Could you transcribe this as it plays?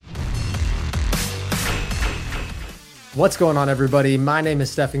What's going on, everybody? My name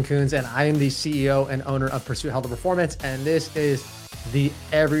is Stefan Coons, and I am the CEO and owner of Pursuit Health and Performance, and this is the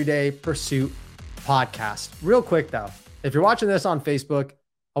Everyday Pursuit podcast. Real quick, though, if you're watching this on Facebook,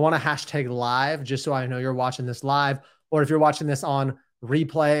 I want to hashtag live just so I know you're watching this live, or if you're watching this on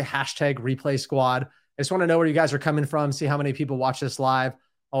replay, hashtag replay squad. I just want to know where you guys are coming from, see how many people watch this live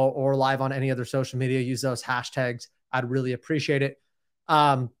or live on any other social media. Use those hashtags. I'd really appreciate it.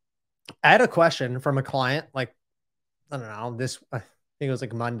 I had a question from a client, I don't know, I think it was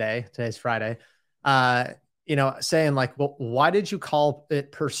like Monday, today's Friday, saying like, well, why did you call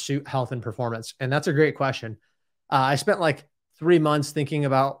it Pursuit Health and Performance? And that's a great question. I spent like 3 months thinking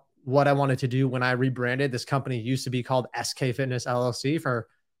about what I wanted to do when I rebranded. This company used to be called SK Fitness LLC for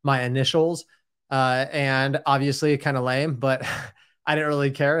my initials. And obviously kind of lame, but I didn't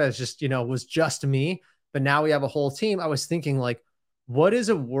really care. It's just, was just me. But now we have a whole team. I was thinking like, what is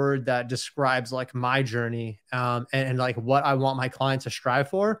a word that describes like my journey and like what I want my clients to strive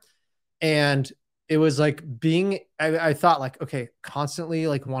for? And it was like I thought like, okay, constantly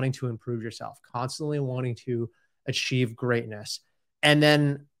like wanting to improve yourself, constantly wanting to achieve greatness. And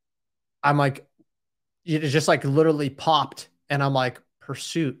then I'm like, it just like literally popped and I'm like,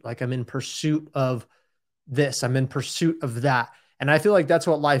 pursuit, like I'm in pursuit of this, I'm in pursuit of that. And I feel like that's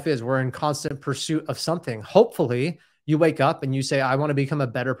what life is. We're in constant pursuit of something. Hopefully, you wake up and you say, I want to become a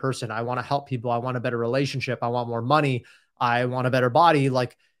better person. I want to help people. I want a better relationship. I want more money. I want a better body.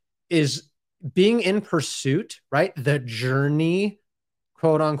 Like, is being in pursuit, right? The journey,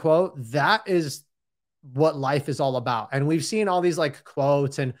 quote unquote, that is what life is all about. And we've seen all these like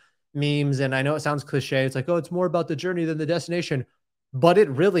quotes and memes. And I know it sounds cliche. It's like, oh, it's more about the journey than the destination, but it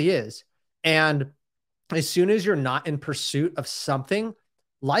really is. And as soon as you're not in pursuit of something,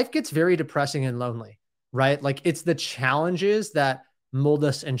 life gets very depressing and lonely, right? Like it's the challenges that mold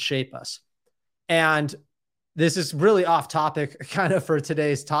us and shape us. And this is really off topic kind of for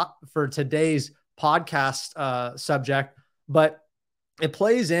today's podcast subject, but it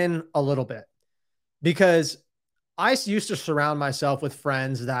plays in a little bit because I used to surround myself with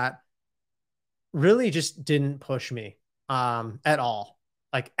friends that really just didn't push me at all,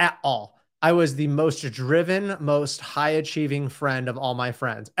 like at all. I was the most driven, most high achieving friend of all my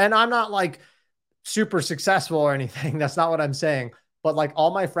friends. And I'm not like super successful or anything. That's not what I'm saying. But like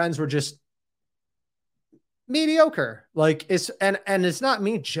all my friends were just mediocre. Like and it's not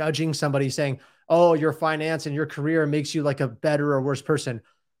me judging somebody saying, oh, your finance and your career makes you like a better or worse person.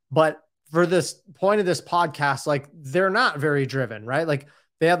 But for this point of this podcast, like they're not very driven, right? Like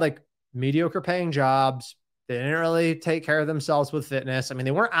they had like mediocre paying jobs. They didn't really take care of themselves with fitness. I mean, they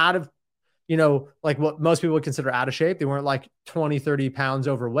weren't out of, like what most people would consider out of shape. They weren't like 20, 30 pounds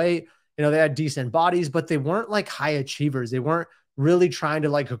overweight. They had decent bodies, but they weren't like high achievers. They weren't really trying to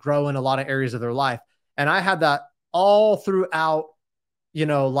like grow in a lot of areas of their life. And I had that all throughout,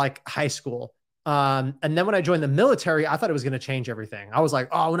 like high school. And then when I joined the military, I thought it was going to change everything. I was like,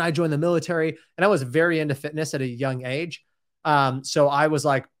 oh, when I joined the military, and I was very into fitness at a young age. So I was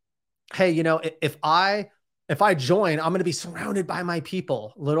like, hey, if I join, I'm going to be surrounded by my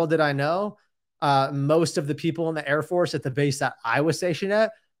people. Little did I know, most of the people in the Air Force at the base that I was stationed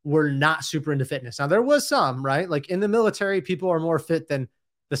at were not super into fitness. Now there was some, right? Like in the military, people are more fit than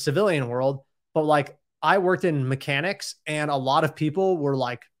the civilian world, but like I worked in mechanics and a lot of people were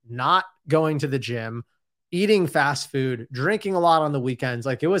like not going to the gym, eating fast food, drinking a lot on the weekends.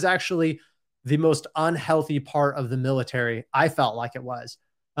 Like it was actually the most unhealthy part of the military. I felt like it was.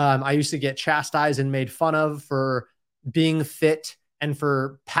 I used to get chastised and made fun of for being fit and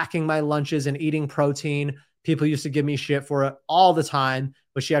for packing my lunches and eating protein. People used to give me shit for it all the time,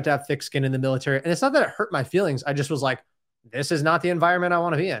 but you have to have thick skin in the military. And it's not that it hurt my feelings. I just was like, this is not the environment I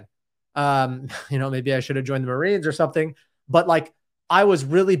want to be in. Maybe I should have joined the Marines or something, but like I was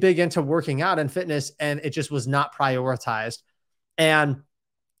really big into working out and fitness and it just was not prioritized. And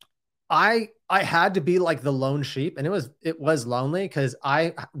I had to be like the lone sheep, and it was lonely because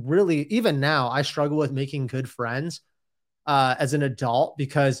I really, even now, I struggle with making good friends as an adult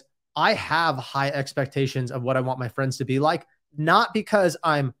because I have high expectations of what I want my friends to be like, not because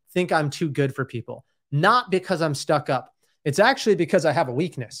think I'm too good for people, not because I'm stuck up. It's actually because I have a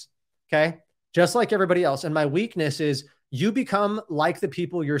weakness. Okay. Just like everybody else. And my weakness is you become like the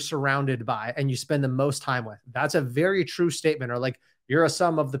people you're surrounded by and you spend the most time with. That's a very true statement. Or like you're a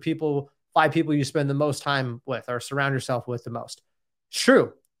sum of the 5 people you spend the most time with or surround yourself with the most.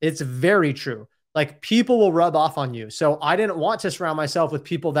 True. It's very true. Like people will rub off on you. So I didn't want to surround myself with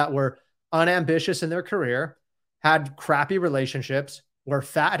people that were unambitious in their career, had crappy relationships, were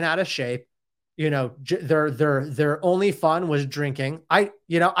fat and out of shape. Their only fun was drinking. I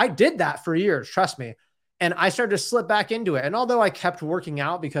did that for years, trust me. And I started to slip back into it. And although I kept working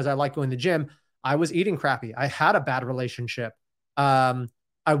out because I like going to the gym, I was eating crappy. I had a bad relationship. I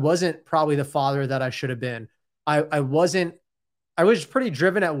wasn't probably the father that I should have been. I wasn't, I was pretty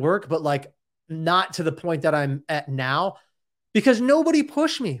driven at work, but like not to the point that I'm at now because nobody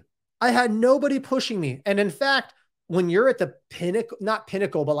pushed me. I had nobody pushing me. And in fact, when you're at the pinnacle, not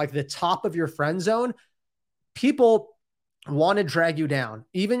pinnacle, but like the top of your friend zone, people want to drag you down.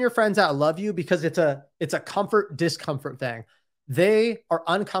 Even your friends that love you, because it's a comfort discomfort thing. They are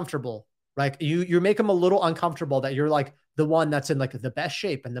uncomfortable. Like you make them a little uncomfortable that you're like the one that's in like the best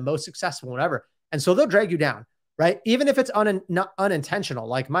shape and the most successful, whatever. And so they'll drag you down, right? Even if it's not unintentional.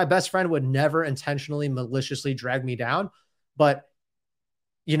 Like my best friend would never intentionally, maliciously drag me down, but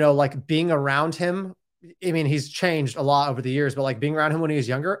like being around him, I mean, he's changed a lot over the years, but like being around him when he was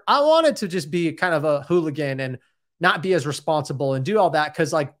younger, I wanted to just be kind of a hooligan and not be as responsible and do all that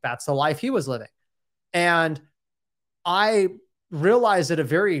because like that's the life he was living. And I realized at a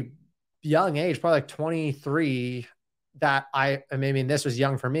very young age, probably like 23, that I mean, this was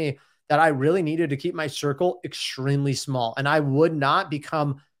young for me, that I really needed to keep my circle extremely small. And I would not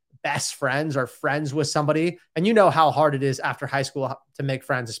become best friends or friends with somebody. And you know how hard it is after high school to make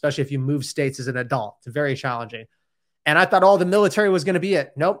friends, especially if you move states as an adult. It's very challenging. And I thought, the military was going to be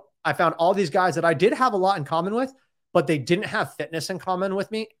it. Nope. I found all these guys that I did have a lot in common with, but they didn't have fitness in common with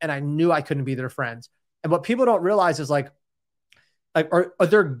me. And I knew I couldn't be their friends. And what people don't realize is like are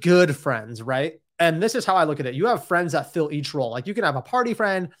they're good friends, right? And this is how I look at it. You have friends that fill each role. Like you can have a party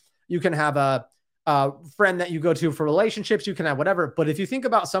friend, you can have a friend that you go to for relationships, you can have whatever. But if you think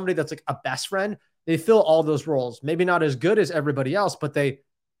about somebody that's like a best friend, they fill all those roles. Maybe not as good as everybody else, but they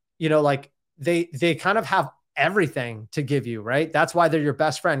kind of have everything to give you, right? That's why they're your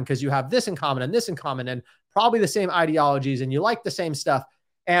best friend, because you have this in common and this in common and probably the same ideologies and you like the same stuff.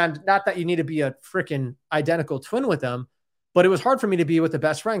 And not that you need to be a freaking identical twin with them, but it was hard for me to be with the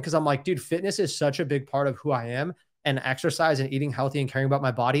best friend because I'm like, dude, fitness is such a big part of who I am, and exercise and eating healthy and caring about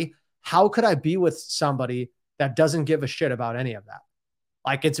my body. How could I be with somebody that doesn't give a shit about any of that?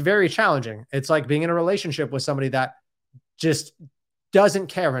 Like, it's very challenging. It's like being in a relationship with somebody that just doesn't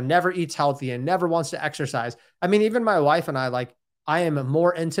care and never eats healthy and never wants to exercise. I mean, even my wife and I, like, I am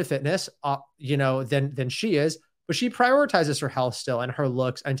more into fitness, than she is, but she prioritizes her health still and her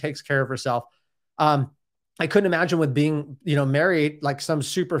looks and takes care of herself. I couldn't imagine with being, married, like some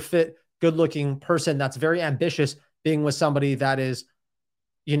super fit, good looking person that's very ambitious, being with somebody that is,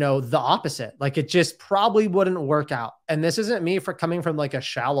 the opposite. Like, it just probably wouldn't work out. And this isn't me for coming from like a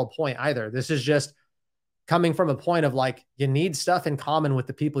shallow point either. This is just coming from a point of like, you need stuff in common with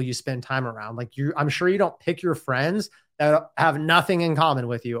the people you spend time around. Like I'm sure you don't pick your friends that have nothing in common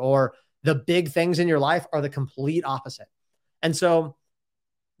with you, or the big things in your life are the complete opposite. And so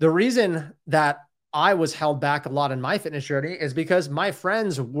the reason that I was held back a lot in my fitness journey is because my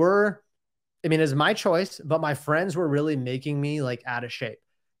friends were, it's my choice, but my friends were really making me like out of shape.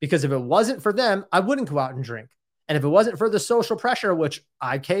 Because if it wasn't for them, I wouldn't go out and drink. And if it wasn't for the social pressure, which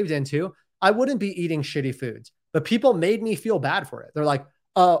I caved into, I wouldn't be eating shitty foods. But people made me feel bad for it. They're like,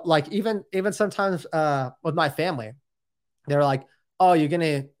 even sometimes with my family, they're like, oh, you're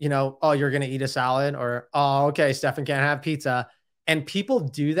going to eat a salad, or, oh, okay, Stefan can't have pizza. And people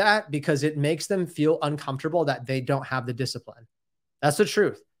do that because it makes them feel uncomfortable that they don't have the discipline. That's the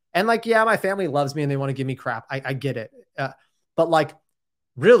truth. And like, yeah, my family loves me and they want to give me crap. I get it. But like,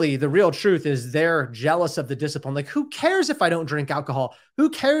 really, the real truth is they're jealous of the discipline. Like, who cares if I don't drink alcohol? Who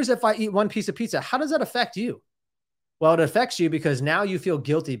cares if I eat one piece of pizza? How does that affect you? Well, it affects you because now you feel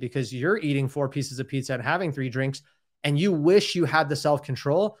guilty because you're eating 4 pieces of pizza and having 3 drinks, and you wish you had the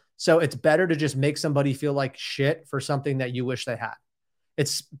self-control. So it's better to just make somebody feel like shit for something that you wish they had.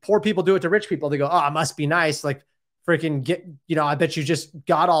 It's poor people do it to rich people. They go, oh, it must be nice. Like, freaking get, I bet you just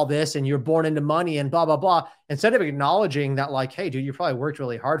got all this and you're born into money and blah, blah, blah. Instead of acknowledging that, like, hey, dude, you probably worked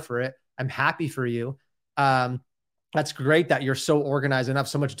really hard for it. I'm happy for you. That's great that you're so organized and have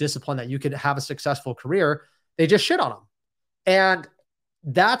so much discipline that you could have a successful career. They just shit on them. And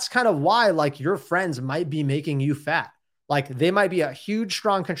that's kind of why, like, your friends might be making you fat. Like, they might be a huge,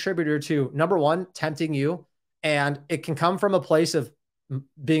 strong contributor to, number one, tempting you. And it can come from a place of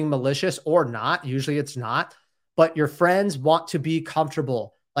being malicious or not. Usually it's not. But your friends want to be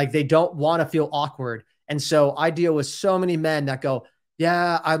comfortable. Like, they don't want to feel awkward. And so I deal with so many men that go,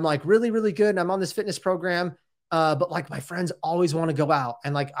 yeah, I'm like really, really good, and I'm on this fitness program. But like, my friends always want to go out,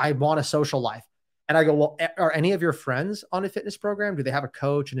 and like, I want a social life. And I go, well, are any of your friends on a fitness program? Do they have a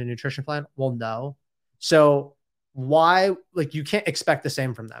coach and a nutrition plan? Well, no. So why, like, you can't expect the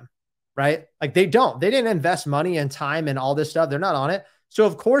same from them, right? Like, they didn't invest money and time and all this stuff. They're not on it. So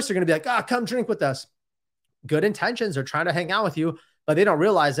of course they're going to be like, come drink with us. good intentions. They're trying to hang out with you, but they don't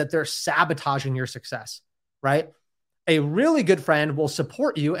realize that they're sabotaging your success, right? A really good friend will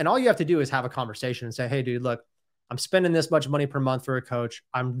support you. And all you have to do is have a conversation and say, hey, dude, look, I'm spending this much money per month for a coach.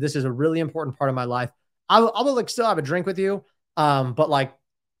 This is a really important part of my life. I will like still have a drink with you. But like,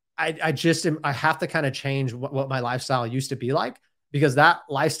 I have to kind of change what my lifestyle used to be like, because that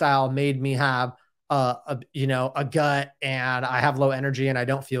lifestyle made me have a gut, and I have low energy and I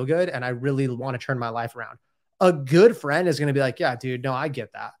don't feel good. And I really want to turn my life around. A good friend is going to be like, yeah, dude, no, I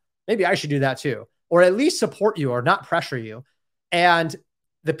get that. Maybe I should do that too, or at least support you or not pressure you. And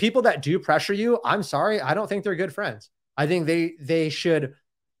the people that do pressure you, I'm sorry, I don't think they're good friends. I think they should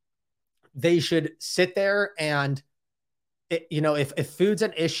sit there and, if food's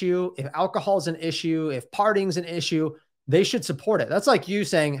an issue, if alcohol's an issue, if partying's an issue, they should support it. That's like you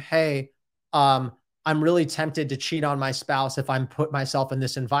saying, hey, I'm really tempted to cheat on my spouse if I'm put myself in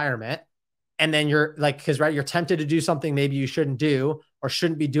this environment. And then you're like, because right, you're tempted to do something maybe you shouldn't do or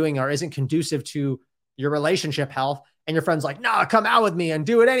shouldn't be doing or isn't conducive to your relationship health. And your friend's like, no, come out with me and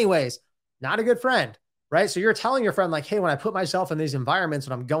do it anyways. Not a good friend, right? So you're telling your friend like, hey, when I put myself in these environments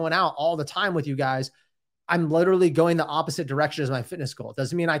and I'm going out all the time with you guys, I'm literally going the opposite direction as my fitness goal. It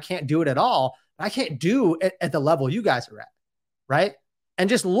doesn't mean I can't do it at all. But I can't do it at the level you guys are at, right? And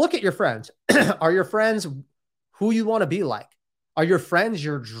just look at your friends. Are your friends who you want to be like? Are your friends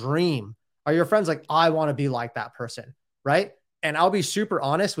your dream? Are your friends like, I want to be like that person, right? And I'll be super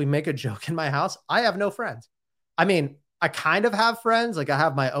honest. We make a joke in my house. I have no friends. I mean, I kind of have friends. Like I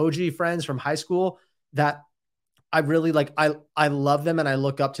have my OG friends from high school that I really like. I love them and I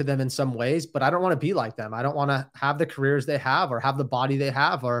look up to them in some ways, but I don't want to be like them. I don't want to have the careers they have or have the body they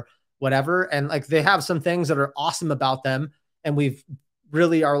have or whatever. And like they have some things that are awesome about them, and we've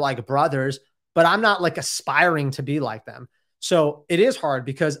really are like brothers, but I'm not like aspiring to be like them. So it is hard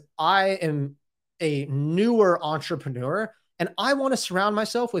because I am a newer entrepreneur and I want to surround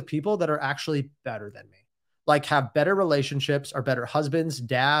myself with people that are actually better than me, like have better relationships, are better husbands,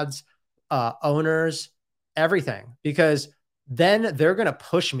 dads, owners, everything, because then they're going to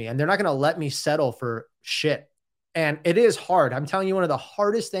push me and they're not going to let me settle for shit. And it is hard. I'm telling you, one of the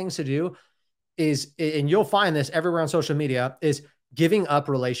hardest things to do is, and you'll find this everywhere on social media, is giving up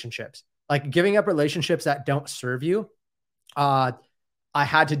relationships, like giving up relationships that don't serve you. I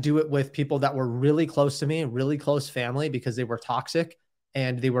had to do it with people that were really close to me, really close family, because they were toxic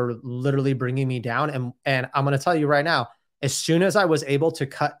and they were literally bringing me down. And I'm going to tell you right now, as soon as I was able to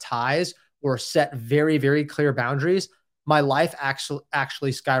cut ties or set very, very clear boundaries, my life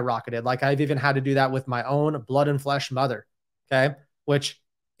actually skyrocketed. Like I've even had to do that with my own blood and flesh mother. Okay. Which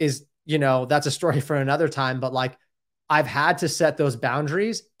is, that's a story for another time, but like I've had to set those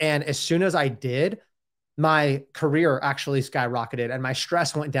boundaries. And as soon as I did, my career actually skyrocketed and my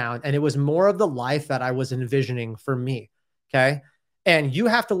stress went down. And it was more of the life that I was envisioning for me. Okay. And you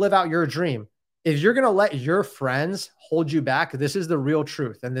have to live out your dream. If you're going to let your friends hold you back, this is the real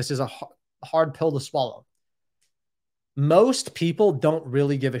truth. And this is a hard pill to swallow. Most people don't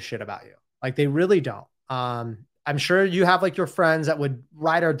really give a shit about you. Like they really don't. I'm sure you have like your friends that would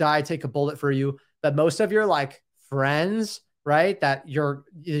ride or die, take a bullet for you, but most of your like friends, right, that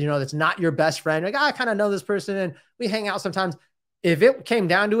that's not your best friend. Like, I kind of know this person and we hang out sometimes. If it came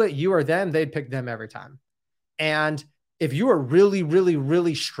down to it, you or them, they'd pick them every time. And if you are really, really,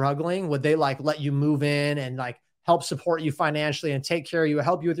 really struggling, would they like let you move in and like help support you financially and take care of you,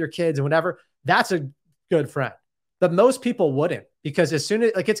 help you with your kids and whatever? That's a good friend. But most people wouldn't, because as soon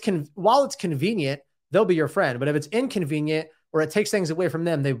as like while it's convenient, they'll be your friend. But if it's inconvenient or it takes things away from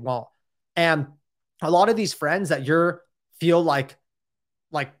them, they won't. And a lot of these friends that feel like,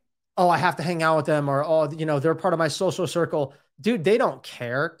 oh, I have to hang out with them, or, oh, they're part of my social circle. Dude, they don't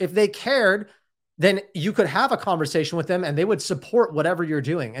care. If they cared, then you could have a conversation with them and they would support whatever you're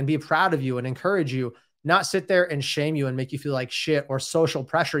doing and be proud of you and encourage you, not sit there and shame you and make you feel like shit or social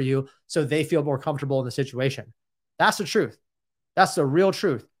pressure you so they feel more comfortable in the situation. That's the truth. That's the real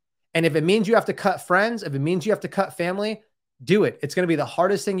truth. And if it means you have to cut friends, if it means you have to cut family, do it. It's going to be the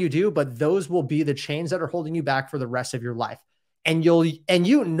hardest thing you do, but those will be the chains that are holding you back for the rest of your life. And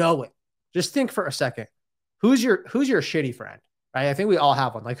you know it. Just think for a second. Who's your shitty friend? Right? I think we all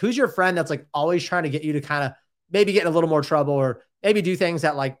have one. Like, who's your friend that's like always trying to get you to kind of maybe get in a little more trouble, or maybe do things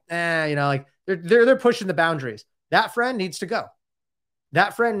that like, like they're pushing the boundaries. That friend needs to go.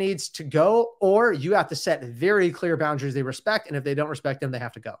 That friend needs to go, or you have to set very clear boundaries they respect. And if they don't respect them, they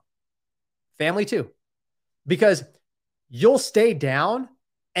have to go. Family too, because you'll stay down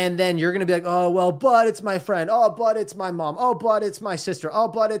and then you're going to be like, oh, well, but it's my friend. Oh, but it's my mom. Oh, but it's my sister. Oh,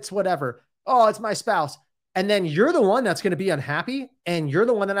 but it's whatever. Oh, it's my spouse. And then you're the one that's going to be unhappy, and you're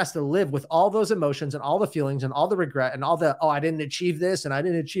the one that has to live with all those emotions and all the feelings and all the regret and all the, oh, I didn't achieve this and I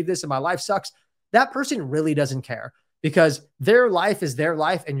didn't achieve this and my life sucks. That person really doesn't care, because their life is their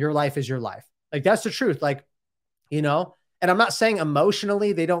life and your life is your life. Like, that's the truth. Like, you know, and I'm not saying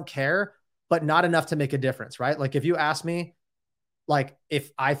emotionally they don't care, but not enough to make a difference, right? Like, if you ask me, like,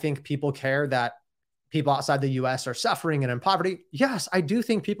 if I think people care that people outside the US are suffering and in poverty, yes, I do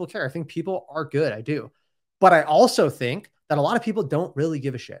think people care. I think people are good. I do. But I also think that a lot of people don't really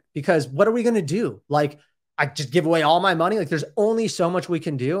give a shit, because what are we going to do? Like, I just give away all my money. Like, there's only so much we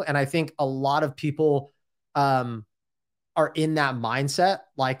can do. And I think a lot of people are in that mindset.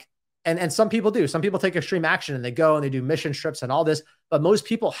 Like, and some people do. Some people take extreme action and they go and they do mission trips and all this. But most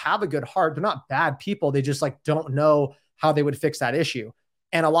people have a good heart. They're not bad people. They just like don't know how they would fix that issue.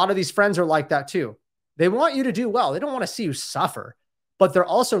 And a lot of these friends are like that too. They want you to do well. They don't want to see you suffer, but they're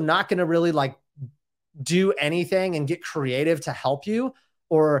also not going to really like do anything and get creative to help you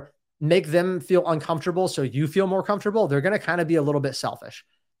or make them feel uncomfortable so you feel more comfortable. They're going to kind of be a little bit selfish.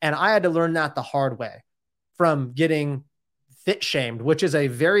 And I had to learn that the hard way from getting fit shamed, which is a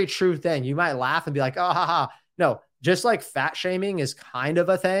very true thing. You might laugh and be like, oh, haha. No, just like fat shaming is kind of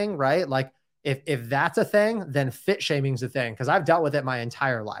a thing, right? Like, if that's a thing, then fit shaming is a thing, because I've dealt with it my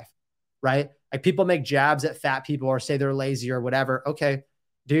entire life, right? Like, people make jabs at fat people or say they're lazy or whatever. Okay,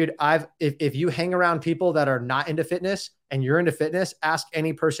 dude, if you hang around people that are not into fitness and you're into fitness, ask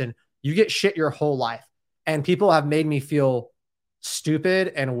any person. You get shit your whole life. And people have made me feel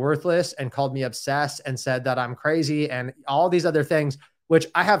stupid and worthless and called me obsessed and said that I'm crazy and all these other things, which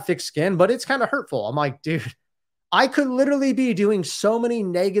I have thick skin, but it's kind of hurtful. I'm like, dude, I could literally be doing so many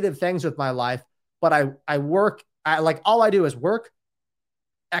negative things with my life, but I work, like, all I do is work,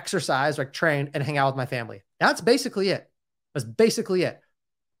 exercise, like train, and hang out with my family. That's basically it. That's basically it.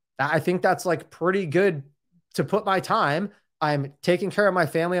 I think that's like pretty good to put my time. I'm taking care of my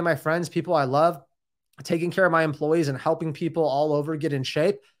family and my friends, people I love, taking care of my employees and helping people all over get in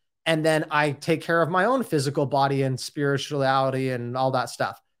shape. And then I take care of my own physical body and spirituality and all that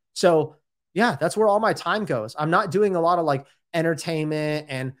stuff. So yeah, that's where all my time goes. I'm not doing a lot of like entertainment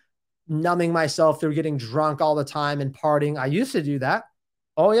and numbing myself through getting drunk all the time and partying. I used to do that.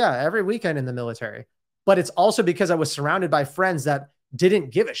 Oh yeah, every weekend in the military. But it's also because I was surrounded by friends that didn't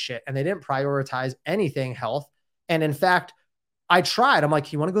give a shit and they didn't prioritize anything health. And in fact, I tried. I'm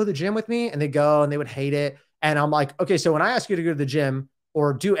like, you want to go to the gym with me? And they go and they would hate it. And I'm like, okay, so when I ask you to go to the gym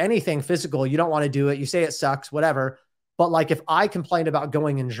or do anything physical, you don't want to do it. You say it sucks, whatever. But like, if I complained about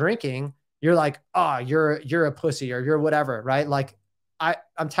going and drinking, you're like, oh, you're a pussy or you're whatever, right? Like,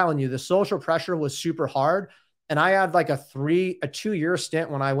 I'm telling you, the social pressure was super hard. And I had like a 2-year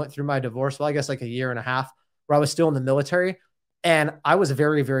stint when I went through my divorce. Well, I guess like a year and a half where I was still in the military. And I was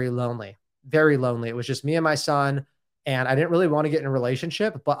very, very lonely, very lonely. It was just me and my son. And I didn't really want to get in a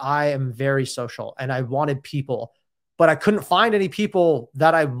relationship, but I am very social and I wanted people, but I couldn't find any people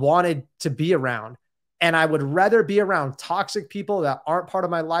that I wanted to be around. And I would rather be around toxic people that aren't part of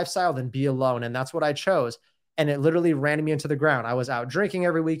my lifestyle than be alone. And that's what I chose. And it literally ran me into the ground. I was out drinking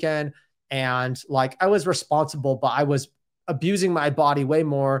every weekend and like I was responsible, but I was abusing my body way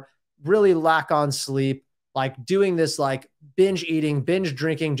more, really lack on sleep, like doing this like binge eating, binge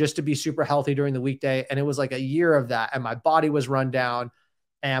drinking just to be super healthy during the weekday. And it was like a year of that. And my body was run down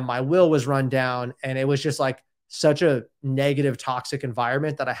and my will was run down. And it was just like such a negative, toxic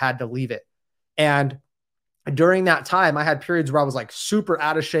environment that I had to leave it. And during that time, I had periods where I was like super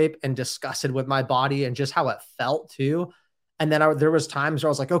out of shape and disgusted with my body and just how it felt too. And then there was times where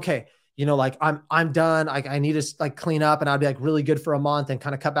I was like, okay, you know, like I'm done. I need to like clean up, and I'd be like really good for a month and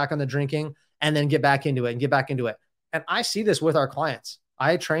kind of cut back on the drinking and then get back into it and get back into it. And I see this with our clients.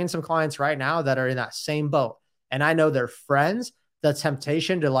 I train some clients right now that are in that same boat. And I know their friends, the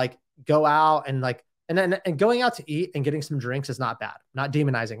temptation to like go out and like, and going out to eat and getting some drinks is not bad. I'm not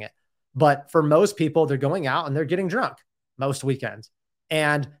demonizing it. But for most people, they're going out and they're getting drunk most weekends.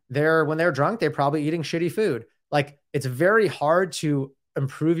 And when they're drunk, they're probably eating shitty food. Like, it's very hard to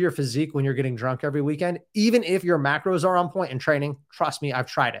improve your physique when you're getting drunk every weekend, even if your macros are on point in training. Trust me, I've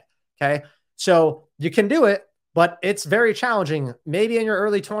tried it. Okay. So you can do it, but it's very challenging. Maybe in your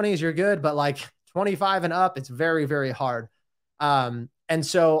early 20s, you're good, but like 25 and up, it's very, very hard. And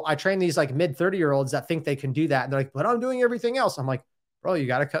so I train these like mid 30-year-olds that think they can do that. And they're like, but I'm doing everything else. I'm like, bro, you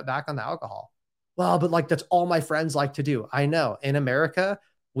got to cut back on the alcohol. Well, but like, that's all my friends like to do. I know in America,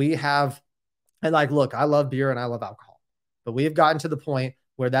 we have, and like, look, I love beer and I love alcohol, but we have gotten to the point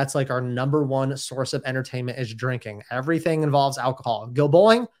where that's like our number one source of entertainment is drinking. Everything involves alcohol. Go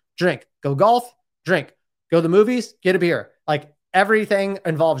bowling, drink. Go golf, drink. Go to the movies, get a beer. Like, everything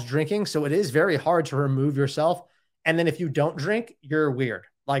involves drinking. So it is very hard to remove yourself. And then if you don't drink, you're weird.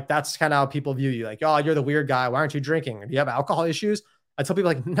 Like that's kind of how people view you. Like, oh, you're the weird guy. Why aren't you drinking? Do you have alcohol issues? I tell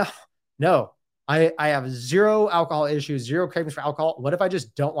people like, no, I have zero alcohol issues, zero cravings for alcohol. What if I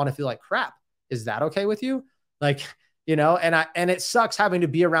just don't want to feel like crap? Is that okay with you? Like, and it sucks having to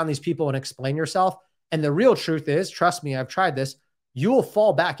be around these people and explain yourself. And the real truth is, trust me, I've tried this. You will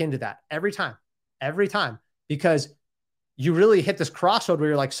fall back into that every time, because you really hit this crossroad where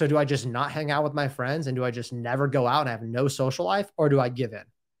you're like, so do I just not hang out with my friends and do I just never go out and have no social life, or do I give in?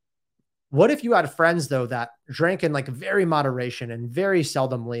 What if you had friends though that drank in like very moderation and very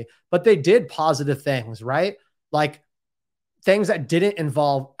seldomly, but they did positive things, right? Like things that didn't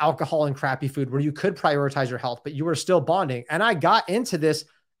involve alcohol and crappy food, where you could prioritize your health, but you were still bonding. And I got into this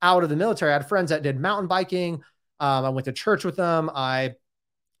out of the military. I had friends that did mountain biking. I went to church with them. I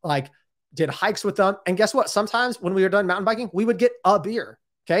like did hikes with them. And guess what? Sometimes when we were done mountain biking, we would get a beer.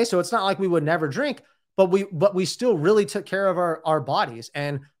 Okay. So it's not like we would never drink, but we still really took care of our bodies,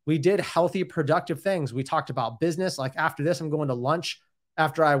 and we did healthy, productive things. We talked about business. Like after this, I'm going to lunch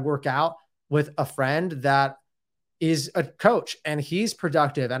after I work out with a friend that is a coach, and he's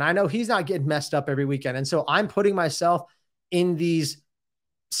productive. And I know he's not getting messed up every weekend. And so I'm putting myself in these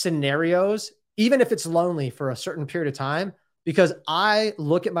scenarios, even if it's lonely for a certain period of time, because I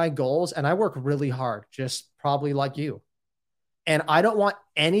look at my goals and I work really hard, just probably like you. And I don't want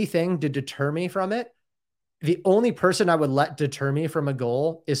anything to deter me from it. The only person I would let deter me from a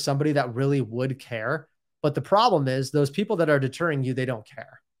goal is somebody that really would care. But the problem is those people that are deterring you, they don't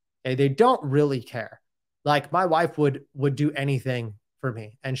care. Okay? They don't really care. Like my wife would do anything for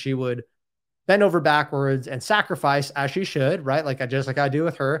me, and she would bend over backwards and sacrifice as she should, right? Like I do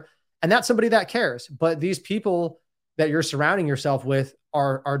with her. And that's somebody that cares. But these people that you're surrounding yourself with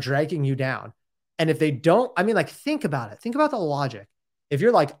are dragging you down. And if they don't, I mean, like, think about it. Think about the logic. If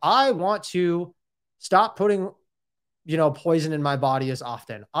you're like, I want to stop putting, poison in my body as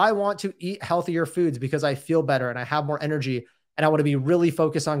often. I want to eat healthier foods because I feel better and I have more energy and I want to be really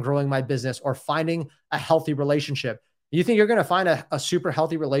focused on growing my business or finding a healthy relationship. You think you're going to find a super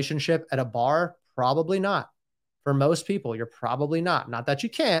healthy relationship at a bar? Probably not. For most people, you're probably not. Not that you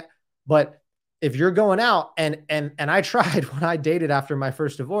can't, but if you're going out and I tried when I dated after my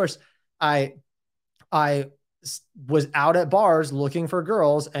first divorce, I was out at bars looking for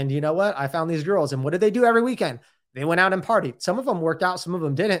girls, and you know what? I found these girls, and what did they do every weekend? They went out and partied. Some of them worked out, some of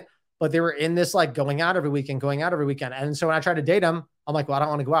them didn't, but they were in this like going out every weekend. And so when I tried to date them, I'm like, well, I don't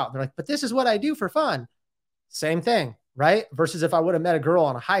want to go out. They're like, but this is what I do for fun. Same thing, right? Versus if I would have met a girl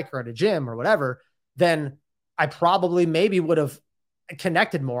on a hike or at a gym or whatever, then I probably maybe would have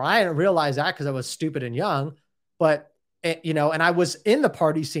connected more. I didn't realize that because I was stupid and young, but and I was in the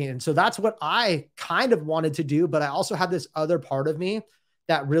party scene. And so that's what I kind of wanted to do. But I also had this other part of me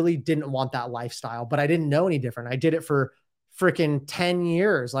that really didn't want that lifestyle, but I didn't know any different. I did it for freaking 10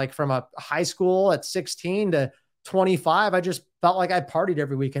 years, like from a high school at 16 to 25. I just felt like I partied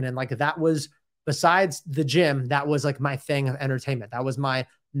every weekend. And like, that was, besides the gym, that was like my thing of entertainment. That was my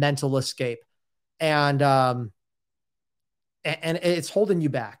mental escape. And it's holding you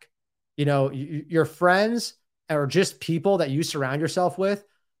back. Your friends or just people that you surround yourself with,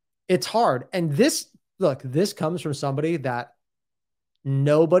 it's hard. And this comes from somebody that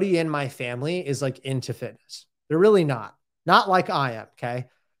nobody in my family is like into fitness. They're really not like I am. Okay.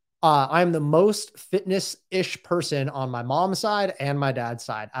 I'm the most fitness-ish person on my mom's side and my dad's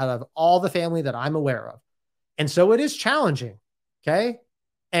side out of all the family that I'm aware of. And so it is challenging. Okay.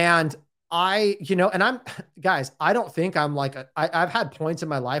 And guys, I don't think I'm like, I've had points in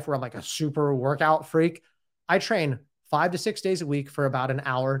my life where I'm like a super workout freak. I train 5 to 6 days a week for about an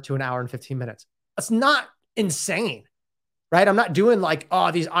hour to an hour and 15 minutes. That's not insane, right? I'm not doing like,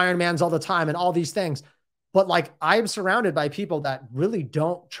 these Ironmans all the time and all these things, but like I'm surrounded by people that really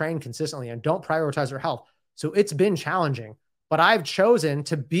don't train consistently and don't prioritize their health. So it's been challenging, but I've chosen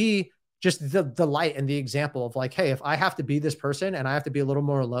to be just the light and the example of like, hey, if I have to be this person and I have to be a little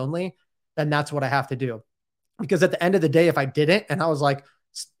more lonely, then that's what I have to do. Because at the end of the day, if I didn't, and I was like,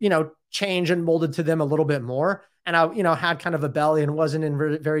 change and molded to them a little bit more, and I, had kind of a belly and wasn't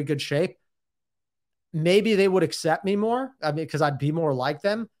in very good shape, maybe they would accept me more. I mean, because I'd be more like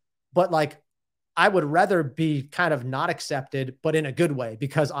them. But like, I would rather be kind of not accepted, but in a good way,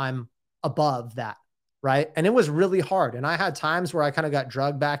 because I'm above that. Right. And it was really hard. And I had times where I kind of got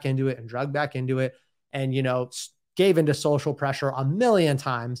drugged back into it and, gave into social pressure a million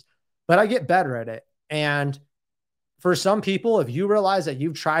times, but I get better at it. And for some people, if you realize that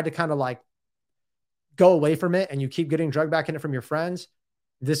you've tried to kind of like go away from it and you keep getting drugged back in it from your friends,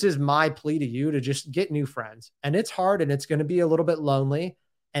 this is my plea to you to just get new friends. And it's hard and it's going to be a little bit lonely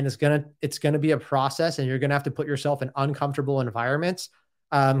and it's going to be a process and you're going to have to put yourself in uncomfortable environments.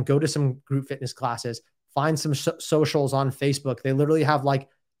 Go to some group fitness classes, find some socials on Facebook. They literally have like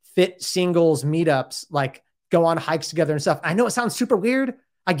fit singles meetups, like go on hikes together and stuff. I know it sounds super weird.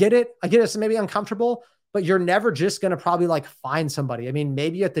 I get it. It's maybe uncomfortable, but you're never just going to probably like find somebody. I mean,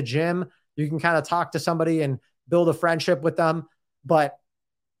 maybe at the gym, you can kind of talk to somebody and build a friendship with them, but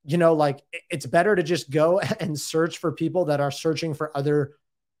like it's better to just go and search for people that are searching for other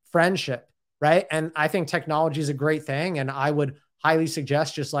friendship. Right. And I think technology is a great thing. And I would highly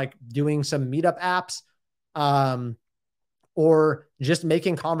suggest just like doing some meetup apps, or just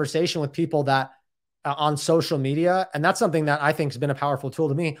making conversation with people that on social media. And that's something that I think has been a powerful tool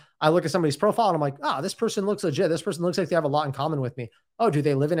to me. I look at somebody's profile and I'm like, oh, this person looks legit. This person looks like they have a lot in common with me. Oh, do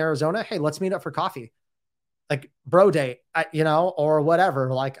they live in Arizona? Hey, let's meet up for coffee. Like bro date, or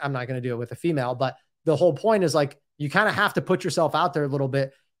whatever. Like, I'm not going to do it with a female, but the whole point is like, you kind of have to put yourself out there a little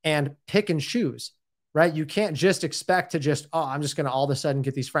bit and pick and choose, right? You can't just expect to just, oh, I'm just going to all of a sudden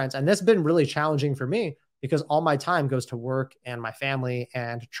get these friends. And that's been really challenging for me because all my time goes to work and my family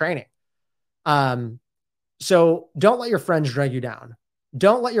and training. So don't let your friends drag you down.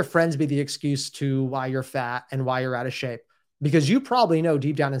 Don't let your friends be the excuse to why you're fat and why you're out of shape, because you probably know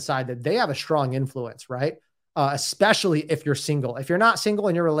deep down inside that they have a strong influence, right? Especially if you're single. If you're not single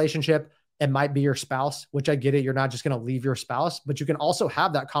in your relationship, it might be your spouse, which I get it. You're not just going to leave your spouse, but you can also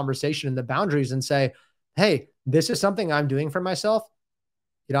have that conversation in the boundaries and say, hey, this is something I'm doing for myself.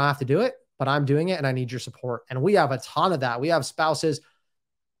 You don't have to do it, but I'm doing it and I need your support. And we have a ton of that. We have spouses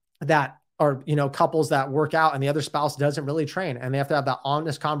that are, couples that work out and the other spouse doesn't really train, and they have to have that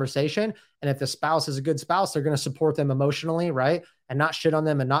honest conversation. And if the spouse is a good spouse, they're going to support them emotionally, right? And not shit on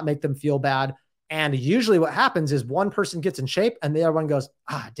them and not make them feel bad. And usually what happens is one person gets in shape and the other one goes,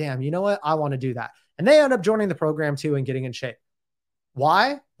 damn, you know what? I want to do that. And they end up joining the program too and getting in shape.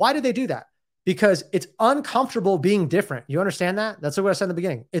 Why? Why did they do that? Because it's uncomfortable being different. You understand that? That's what I said in the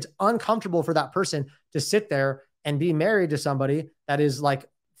beginning. It's uncomfortable for that person to sit there and be married to somebody that is like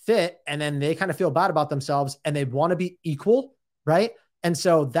fit, and then they kind of feel bad about themselves and they want to be equal, right? And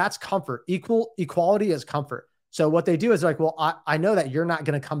so that's comfort. Equality is comfort. So what they do is like, well, I know that you're not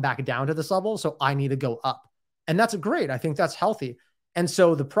going to come back down to this level, so I need to go up. And that's great. I think that's healthy. And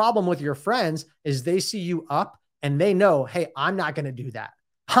so the problem with your friends is they see you up and they know, hey, I'm not going to do that.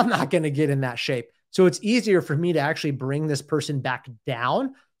 I'm not going to get in that shape. So it's easier for me to actually bring this person back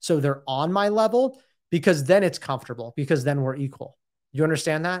down so they're on my level, because then it's comfortable, because then we're equal. You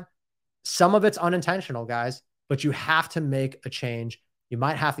understand that? Some of it's unintentional, guys, but you have to make a change. You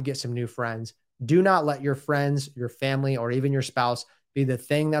might have to get some new friends. Do not let your friends, your family, or even your spouse be the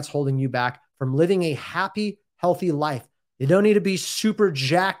thing that's holding you back from living a happy, healthy life. You don't need to be super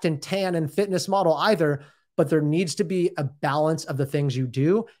jacked and tan and fitness model either, but there needs to be a balance of the things you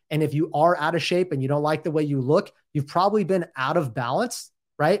do. And if you are out of shape and you don't like the way you look, you've probably been out of balance,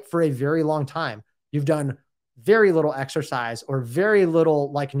 right? For a very long time. You've done very little exercise or very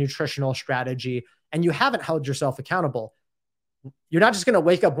little like nutritional strategy, and you haven't held yourself accountable. You're not just going to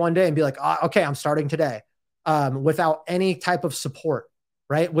wake up one day and be like, okay, I'm starting today, without any type of support,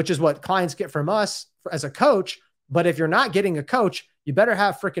 right? Which is what clients get from us as a coach. But if you're not getting a coach, you better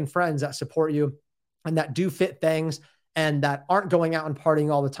have freaking friends that support you and that do fit things and that aren't going out and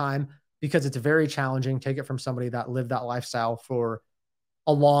partying all the time, because it's very challenging. Take it from somebody that lived that lifestyle for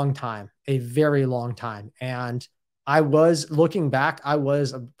a long time, a very long time. And I was looking back, I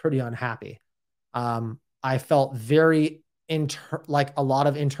was pretty unhappy. I felt very like a lot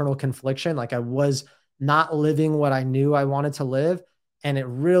of internal confliction. Like I was not living what I knew I wanted to live. And it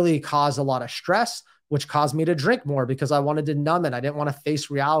really caused a lot of stress, which caused me to drink more because I wanted to numb it. I didn't want to face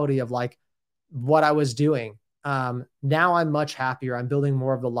reality of like what I was doing. Now I'm much happier. I'm building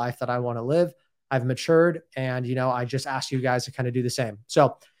more of the life that I want to live. I've matured, and, I just ask you guys to kind of do the same.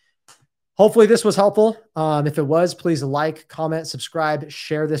 So hopefully this was helpful. If it was, please like, comment, subscribe,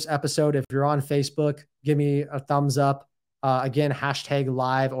 share this episode. If you're on Facebook, give me a thumbs up. Again,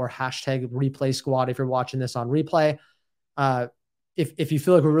 #live or #replay squad. If you're watching this on replay, if you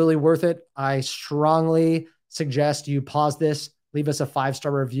feel like we're really worth it, I strongly suggest you pause this, leave us a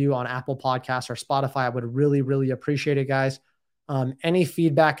 5-star review on Apple Podcasts or Spotify. I would really, really appreciate it, guys. Any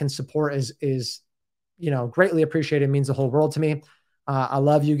feedback and support is greatly appreciated. It means the whole world to me. I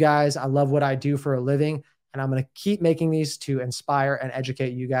love you guys. I love what I do for a living, and I'm going to keep making these to inspire and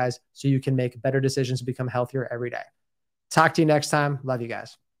educate you guys so you can make better decisions to become healthier every day. Talk to you next time. Love you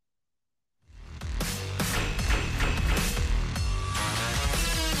guys.